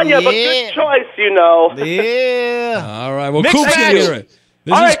 Microwavable lasagna, but good choice, Yeah. All right. Well, Coop's going to hear it.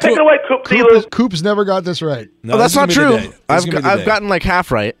 All right, take it away, Coop. Coop's never got this right. No, that's not true. I've gotten gotten like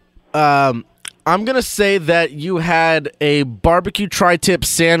half right. I'm going to say that you had a barbecue tri-tip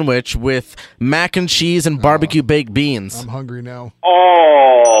sandwich with mac and cheese and barbecue baked beans. I'm hungry now.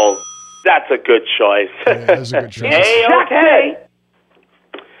 Oh, that's a good choice. Yeah, that's a good choice. Okay.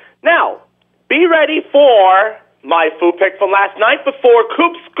 Now, be ready for my food pick from last night before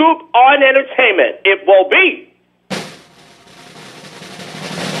Coop Scoop on Entertainment. It will be...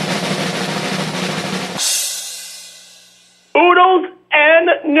 oodles and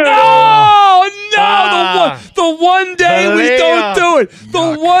noodles. Oh, no. The one day we don't do it.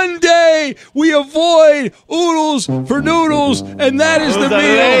 The one day we avoid oodles for noodles, and that is the meal.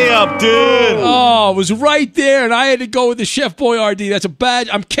 Layup, dude. Oh, it was right there, and I had to go with the Chef Boyardee. That's a bad...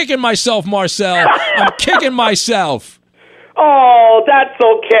 I'm kicking myself, Marcel. I'm kicking myself. Oh, that's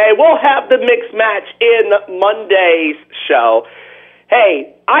okay. We'll have the mixed match in Monday's show.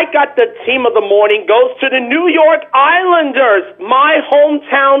 Hey, I got the team of the morning goes to the New York Islanders, my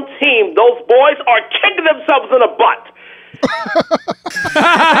hometown team. Those boys are kicking themselves in the butt.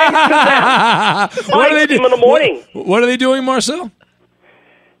 What are they team in the morning. What are they doing, Marcel?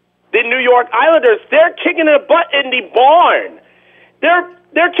 The New York Islanders, they're kicking the butt in the barn.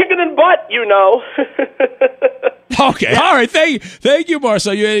 They're kicking in butt, you know. Okay, all right. Thank you,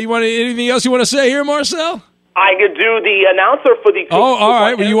 Marcel. You want anything else you want to say here, Marcel? I could do the announcer for the. Oh, all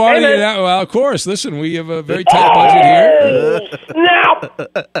right. Well, you are the announcer. Well, of course. Listen, we have a very tight budget here. Now.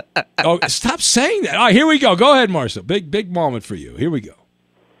 Oh, stop saying that. All right, here we go. Go ahead, Marcel. Big moment for you. Here we go.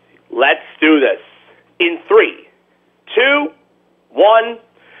 Let's do this. In 3, 2, 1.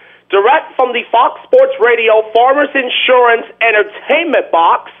 Direct from the Fox Sports Radio Farmers Insurance Entertainment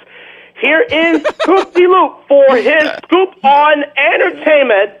box, here is Scoop de Loop for his Scoop on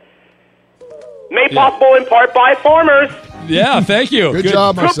Entertainment, made possible in part by farmers. Yeah, thank you. Good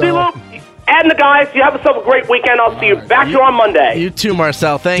job, Scoop de Marcel. Loop. And the guys, you have yourself a great weekend. I'll see you back here on Monday. You too,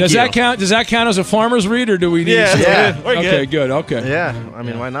 Marcel. Thank you. Does that count as a farmer's read, or do we need? We're okay, good. Okay. Yeah, I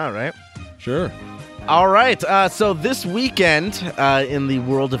mean, why not, right? Sure. All right, so this weekend in the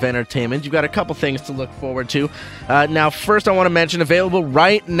world of entertainment, you've got a couple things to look forward to. Now, first I want to mention, available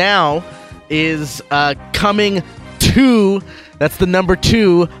right now is Coming to, that's the number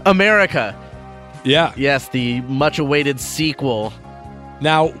 2, America. Yeah. Yes, the much-awaited sequel.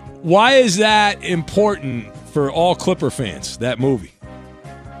 Now, why is that important for all Clipper fans, that movie?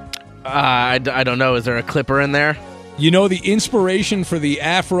 I don't know. Is there a Clipper in there? You know the inspiration for the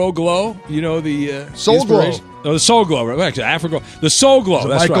Afro Glow? You know the Soul Glow. Oh, the Soul Glow. Right? Actually, Afro Glow. The Soul Glow.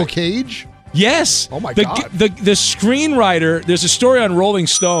 That's Michael right. Cage? Yes. Oh, my God. The screenwriter, there's a story on Rolling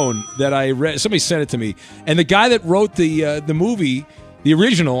Stone that I read. Somebody sent it to me. And the guy that wrote the movie, the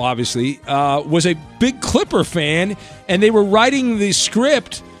original, obviously, was a big Clipper fan. And they were writing the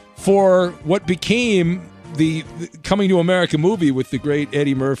script for what became the Coming to America movie with the great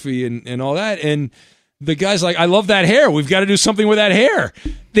Eddie Murphy and all that. And the guy's like, I love that hair. We've got to do something with that hair.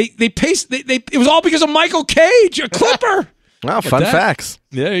 It was all because of Michael Cage, a Clipper. Wow, fun facts.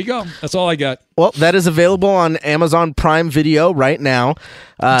 There you go. That's all I got. Well, that is available on Amazon Prime Video right now.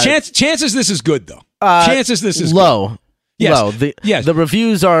 Chances this is good, though. Chances this is low. Good. Yes. Low. The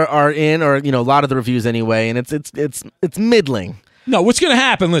reviews are in, or a lot of the reviews anyway, and it's middling. No, what's going to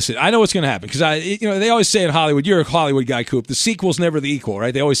happen? Listen, I know what's going to happen because they always say in Hollywood, you're a Hollywood guy, Coop. The sequel's never the equal,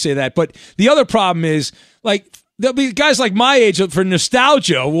 right? They always say that. But the other problem is, like, there'll be guys like my age for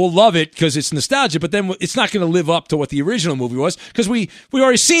nostalgia will love it because it's nostalgia, but then it's not going to live up to what the original movie was because we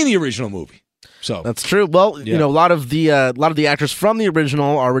already seen the original movie. So that's true. Well, a lot of the actors from the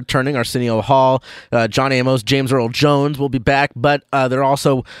original are returning. Arsenio Hall, John Amos, James Earl Jones will be back, but there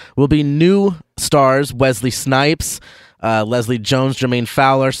also will be new stars: Wesley Snipes, Leslie Jones, Jermaine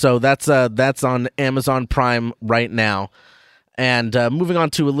Fowler. So that's on Amazon Prime right now. And moving on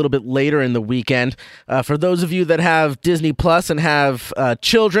to a little bit later in the weekend, for those of you that have Disney Plus and have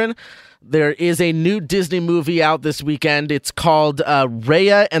children, there is a new Disney movie out this weekend. It's called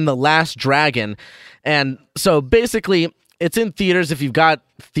Raya and the Last Dragon. And so basically, it's in theaters if you've got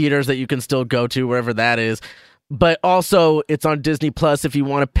theaters that you can still go to, wherever that is. But also, it's on Disney Plus if you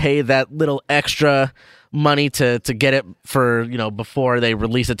want to pay that little extra money to get it for, before they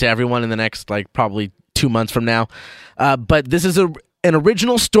release it to everyone in the next, probably 2 months from now. But this is an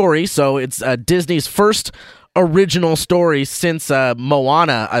original story, so it's Disney's first original story since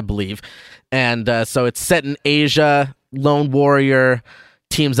Moana, I believe. And so it's set in Asia, lone warrior,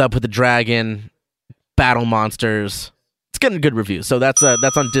 teams up with a dragon, battle monsters. It's getting good reviews. So that's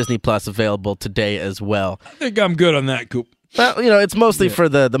on Disney Plus, available today as well. I think I'm good on that, Coop. Well, it's mostly for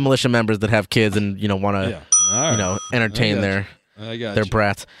the militia members that have kids and want to entertain their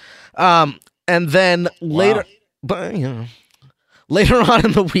brats. And then later, but later on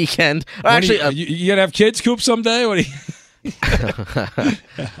in the weekend, you gonna have kids, Coop, someday? What do you?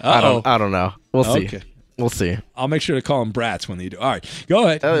 I don't know. We'll see. Okay. We'll see. I'll make sure to call them brats when they do. All right, go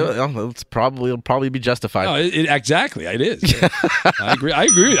ahead. It'll probably be justified. No, exactly, it is. Yeah. I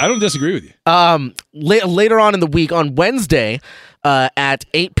agree. I don't disagree with you. Later on in the week, on Wednesday, at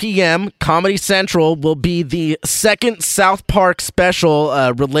 8 p.m., Comedy Central will be the second South Park special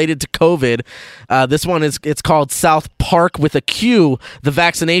related to COVID. This one it's called South Park with a Q, the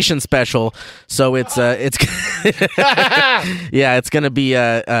vaccination special. So it's yeah, it's gonna be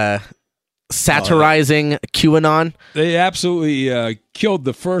satirizing QAnon. They absolutely killed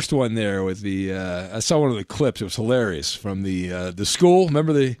the first one there with the. I saw one of the clips. It was hilarious from the school.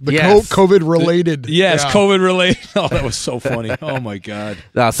 Remember the COVID related. Yes, Yeah. COVID related. Oh, that was so funny. Oh my God.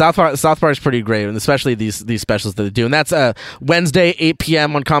 South Park is pretty great, and especially these specials that they do. And that's Wednesday, 8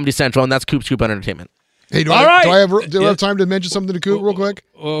 p.m. on Comedy Central, and that's Coop Scoop Entertainment. Hey, do I have time to mention something to Coop real quick?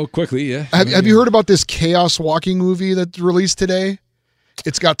 Oh, quickly, yeah. Have you heard about this Chaos Walking movie that's released today?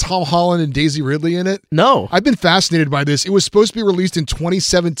 It's got Tom Holland and Daisy Ridley in it. No. I've been fascinated by this. It was supposed to be released in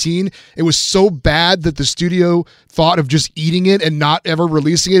 2017. It was so bad that the studio thought of just eating it and not ever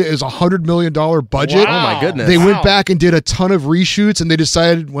releasing it. It was a $100 million budget. Wow. Oh, my goodness. They went back and did a ton of reshoots, and they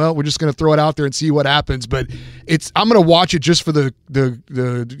decided, well, we're just going to throw it out there and see what happens. But I'm going to watch it just for the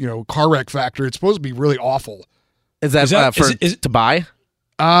car wreck factor. It's supposed to be really awful. Is that to buy?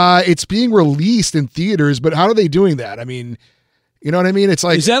 It's being released in theaters, but how are they doing that? I mean, you know what I mean? It's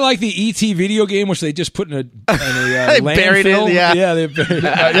like, is that like the E.T. video game, which they just put in a they buried landfill? it? Yeah, they buried it.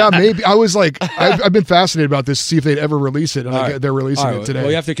 Yeah, maybe. I was like, I've been fascinated about this to see if they'd ever release it, and they're releasing it today.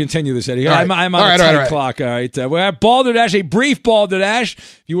 Well, you have to continue this, Eddie. All right. I'm on a tight clock. All right. We're at Balderdash, a brief Balderdash.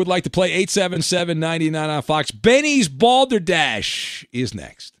 If you would like to play 877-99 on Fox, Benny's Balderdash is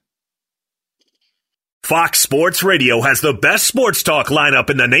next. Fox Sports Radio has the best sports talk lineup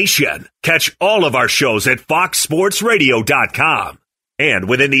in the nation. Catch all of our shows at foxsportsradio.com. And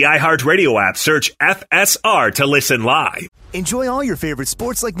within the iHeartRadio app, search FSR to listen live. Enjoy all your favorite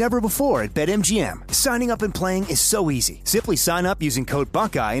sports like never before at BetMGM. Signing up and playing is so easy. Simply sign up using code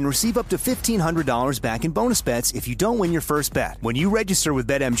Buckeye and receive up to $1,500 back in bonus bets if you don't win your first bet. When you register with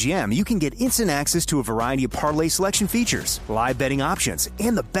BetMGM, you can get instant access to a variety of parlay selection features, live betting options,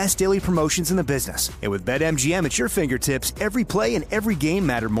 and the best daily promotions in the business. And with BetMGM at your fingertips, every play and every game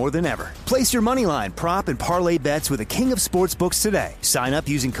matter more than ever. Place your moneyline, prop, and parlay bets with the king of sportsbooks today. Sign up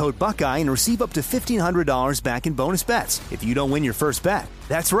using code Buckeye and receive up to $1,500 back in bonus bets if you don't win your first bet.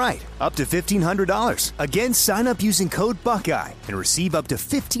 That's right, up to $1,500. Again, sign up using code Buckeye and receive up to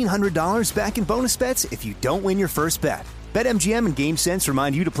 $1,500 back in bonus bets if you don't win your first bet. BetMGM and GameSense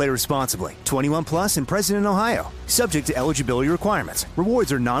remind you to play responsibly. 21 plus and present in Ohio. Subject to eligibility requirements.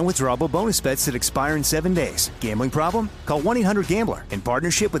 Rewards are non-withdrawable bonus bets that expire in 7 days. Gambling problem? Call 1-800-GAMBLER in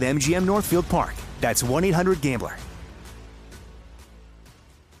partnership with MGM Northfield Park. That's 1-800-GAMBLER.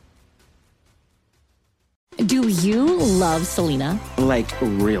 Do you love Selena? Like,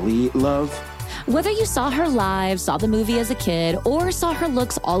 really love? Whether you saw her live, saw the movie as a kid, or saw her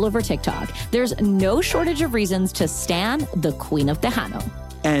looks all over TikTok, there's no shortage of reasons to stan the Queen of Tejano.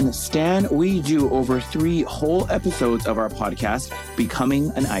 And Stan, we do over 3 whole episodes of our podcast,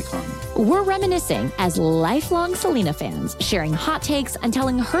 Becoming an Icon. We're reminiscing as lifelong Selena fans, sharing hot takes and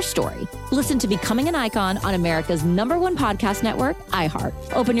telling her story. Listen to Becoming an Icon on America's #1 podcast network, iHeart.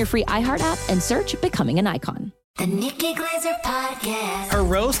 Open your free iHeart app and search Becoming an Icon. The Nikki Glaser Podcast. Her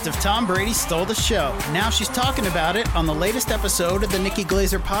roast of Tom Brady stole the show. Now she's talking about it on the latest episode of the Nikki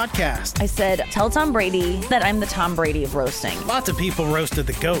Glaser Podcast. I said, tell Tom Brady that I'm the Tom Brady of roasting. Lots of people roasted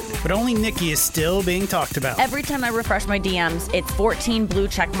the GOAT, but only Nikki is still being talked about. Every time I refresh my DMs, it's 14 blue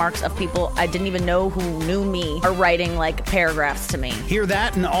check marks of people I didn't even know who knew me are writing like paragraphs to me. Hear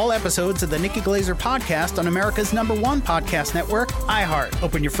that in all episodes of the Nikki Glaser Podcast on America's #1 podcast network, iHeart.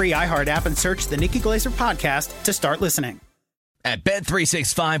 Open your free iHeart app and search the Nikki Glaser Podcast to start listening. At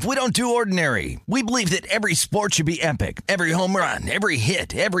Bet365, we don't do ordinary. We believe that every sport should be epic. Every home run, every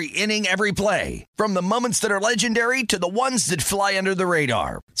hit, every inning, every play. From the moments that are legendary to the ones that fly under the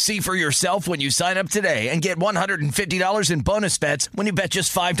radar. See for yourself when you sign up today and get $150 in bonus bets when you bet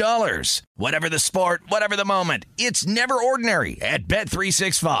just $5. Whatever the sport, whatever the moment, it's never ordinary at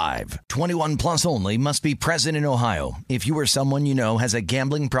Bet365. 21 plus only. Must be present in Ohio. If you or someone you know has a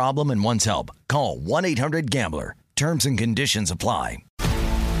gambling problem and wants help, call 1-800-GAMBLER. Terms and conditions apply.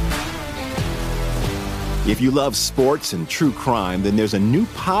 If you love sports and true crime, then there's a new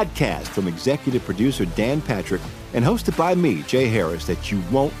podcast from executive producer Dan Patrick and hosted by me, Jay Harris, that you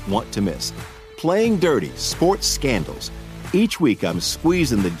won't want to miss. Playing Dirty: Sports Scandals. Each week, I'm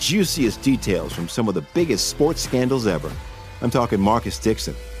squeezing the juiciest details from some of the biggest sports scandals ever. I'm talking Marcus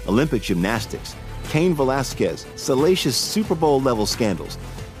Dixon, Olympic gymnastics, Cain Velasquez, salacious Super Bowl-level scandals.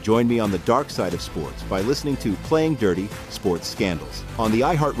 Join me on the dark side of sports by listening to Playing Dirty: Sports Scandals on the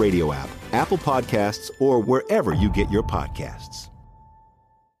iHeartRadio app, Apple Podcasts, or wherever you get your podcasts.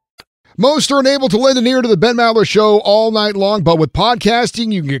 Most are unable to lend an ear to the Ben Maller Show all night long, but with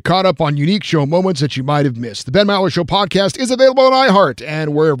podcasting, you can get caught up on unique show moments that you might have missed. The Ben Maller Show podcast is available on iHeart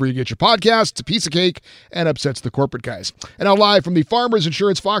and wherever you get your podcasts. It's a piece of cake and upsets the corporate guys. And now live from the Farmers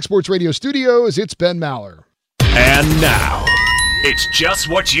Insurance Fox Sports Radio studios, it's Ben Maller. And now, It's just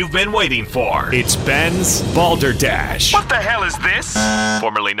what you've been waiting for. It's Ben's Balderdash. What the hell is this?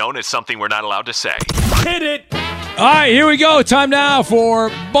 Formerly known as something we're not allowed to say. Hit it! All right, here we go. Time now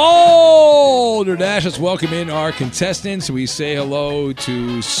for Balderdash. Let's welcome in our contestants. We say hello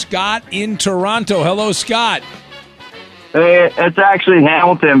to Scott in Toronto. Hello, Scott. Hey, it's actually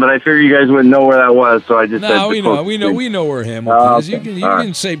Hamilton, but I figured you guys wouldn't know where that was, so I just said we know where Hamilton is. You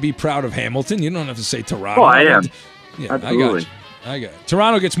can say be proud of Hamilton. You don't have to say Toronto. Oh, I am. Yeah, Absolutely. I got you.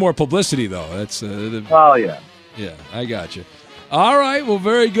 Toronto gets more publicity, though. That's oh, yeah. Yeah, I got you. All right, well,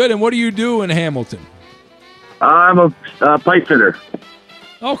 very good. And what do you do in Hamilton? I'm a pipe fitter.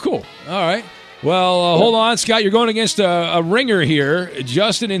 Oh, cool. All right. Well, hold on, Scott. You're going against a ringer here,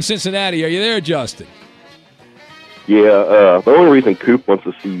 Justin in Cincinnati. Are you there, Justin? Yeah, the only reason Coop wants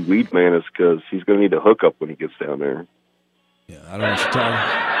to see Weedman is because he's going to need a hookup when he gets down there. Yeah, I don't know what you're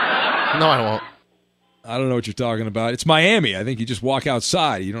talking. No, I won't. I don't know what you're talking about. It's Miami. I think you just walk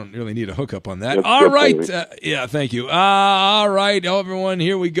outside. You don't really need a hookup on that. That's All good right. point. Yeah, thank you. All right, everyone,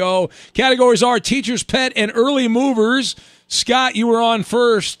 here we go. Categories are teacher's pet and early movers. Scott, you were on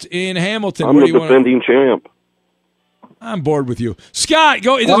first in Hamilton. I'm the defending champ. I'm bored with you. Scott,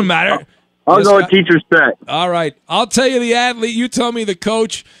 go. It doesn't matter. I'll go with teacher's pet. All right. I'll tell you the athlete. You tell me the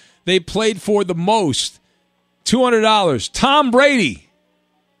coach they played for the most. $200. Tom Brady.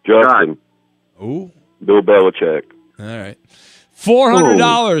 Justin. Ooh. Bill Belichick. All right.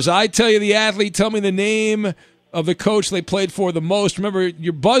 $400. I tell you the athlete. Tell me the name of the coach they played for the most. Remember,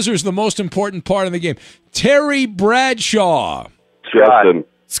 your buzzer's the most important part of the game. Terry Bradshaw. Justin.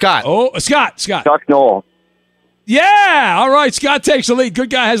 Scott. Oh, Scott. Chuck Noll. Yeah. All right. Scott takes the lead.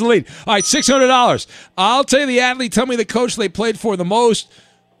 Good guy has the lead. All right. $600. I'll tell you the athlete. Tell me the coach they played for the most.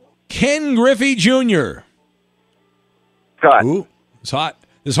 Ken Griffey Jr. Scott. Ooh, it's hot.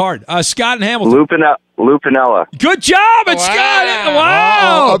 It's hard. Scott and Hamilton. Lupinella. Good job. It's Scott.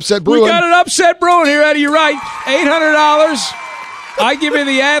 Wow. Upset brewing. We got an upset brewing here, Eddie. You're right. $800. I give you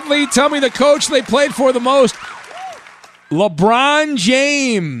the athlete. Tell me the coach they played for the most. LeBron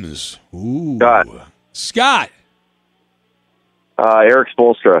James. Ooh. Scott. Eric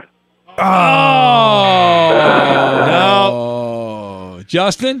Spoelstra. No.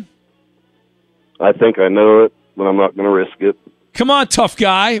 Justin? I think I know it, but I'm not going to risk it. Come on, tough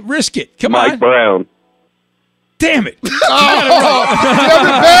guy. Risk it. Come Mike on. Brown. Damn it. Yeah,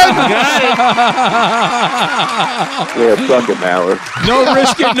 suck it, Mallard. No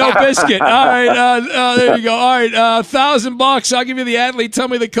risk it, no biscuit. All right, there you go. All right, $1,000. I'll give you the athlete. Tell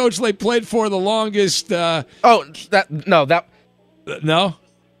me the coach they played for the longest. No. All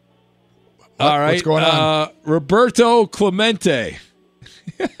right. What's going on? Roberto Clemente.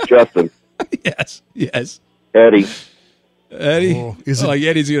 Justin. Yes. Eddie. Oh, is it, like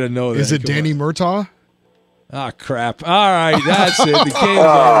Eddie's going to know that. Is it Danny Murtaugh? Ah, crap. All right, that's it. The game's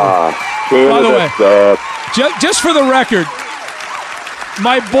over. By the way, just for the record,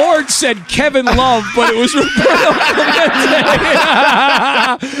 my board said Kevin Love, but it was Roberto Clemente.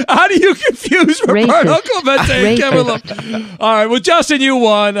 How do you confuse Roberto Clemente and Kevin Love? All right, well, Justin, you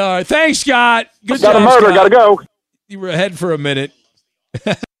won. All right, thanks, Scott. Good job, Scott. Gotta go. You were ahead for a minute.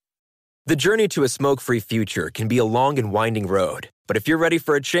 The journey to a smoke-free future can be a long and winding road. But if you're ready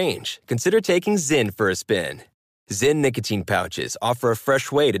for a change, consider taking Zyn for a spin. Zyn nicotine pouches offer a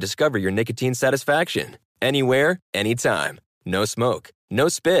fresh way to discover your nicotine satisfaction. Anywhere, anytime. No smoke, no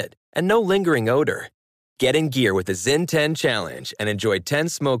spit, and no lingering odor. Get in gear with the Zyn 10 Challenge and enjoy 10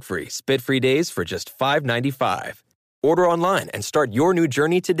 smoke-free, spit-free days for just $5.95. Order online and start your new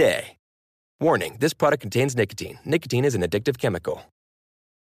journey today. Warning, this product contains nicotine. Nicotine is an addictive chemical.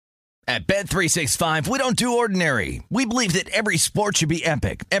 At Bet365, we don't do ordinary. We believe that every sport should be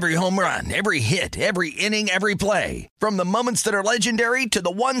epic. Every home run, every hit, every inning, every play. From the moments that are legendary to the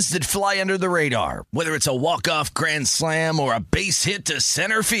ones that fly under the radar. Whether it's a walk-off grand slam or a base hit to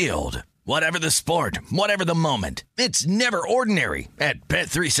center field. Whatever the sport, whatever the moment. It's never ordinary at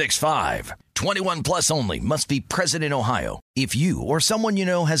Bet365. 21 plus only. Must be present in Ohio. If you or someone you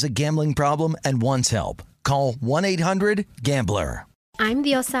know has a gambling problem and wants help, call 1-800-GAMBLER. I'm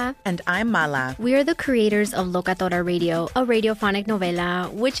Diosa. And I'm Mala. We are the creators of Locatora Radio, a radiophonic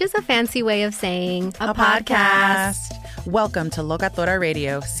novela, which is a fancy way of saying a podcast. Welcome to Locatora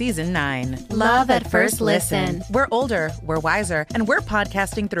Radio, Season 9. Love at first listen. We're older, we're wiser, and we're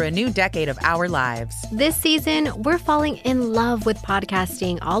podcasting through a new decade of our lives. This season, we're falling in love with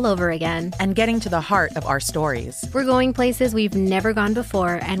podcasting all over again. And getting to the heart of our stories. We're going places we've never gone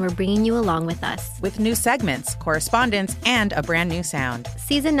before, and we're bringing you along with us. With new segments, correspondence, and a brand new sound. sound.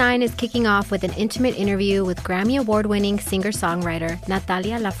 Season 9 is kicking off with an intimate interview with Grammy Award-winning singer-songwriter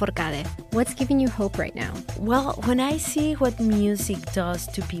Natalia Lafourcade. What's giving you hope right now? Well, when I see what music does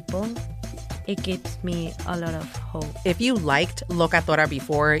to people, it gives me a lot of hope. If you liked Locatora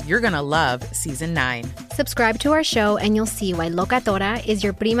before, you're going to love Season 9. Subscribe to our show and you'll see why Locatora is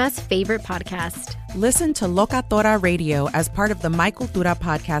your prima's favorite podcast. Listen to Locatora Radio as part of the My Cultura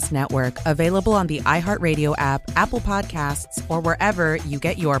Podcast Network, available on the iHeartRadio app, Apple Podcasts, or wherever you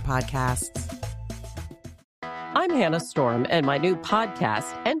get your podcasts. I'm Hannah Storm, and my new podcast,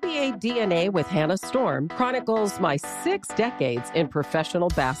 NBA DNA with Hannah Storm, chronicles my 6 decades in professional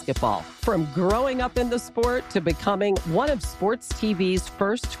basketball. From growing up in the sport to becoming one of sports TV's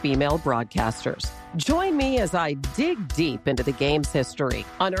first female broadcasters. Join me as I dig deep into the game's history,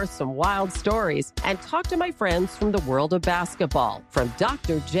 unearth some wild stories, and talk to my friends from the world of basketball, from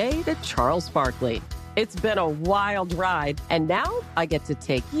Dr. J to Charles Barkley. It's been a wild ride, and now I get to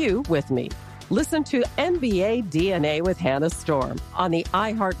take you with me. Listen to NBA DNA with Hannah Storm on the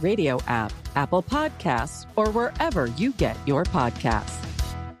iHeartRadio app, Apple Podcasts, or wherever you get your podcasts.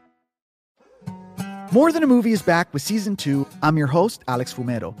 More Than a Movie is back with Season 2. I'm your host, Alex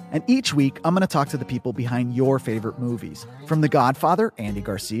Fumero, and each week I'm going to talk to the people behind your favorite movies. From The Godfather, Andy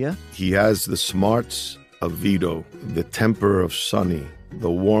Garcia. He has the smarts of Vito, the temper of Sonny,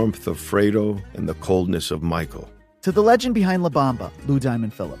 the warmth of Fredo, and the coldness of Michael. To the legend behind La Bamba, Lou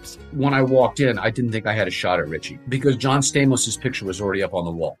Diamond Phillips. When I walked in, I didn't think I had a shot at Richie because John Stamos' picture was already up on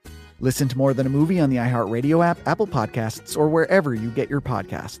the wall. Listen to More Than a Movie on the iHeartRadio app, Apple Podcasts, or wherever you get your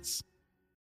podcasts.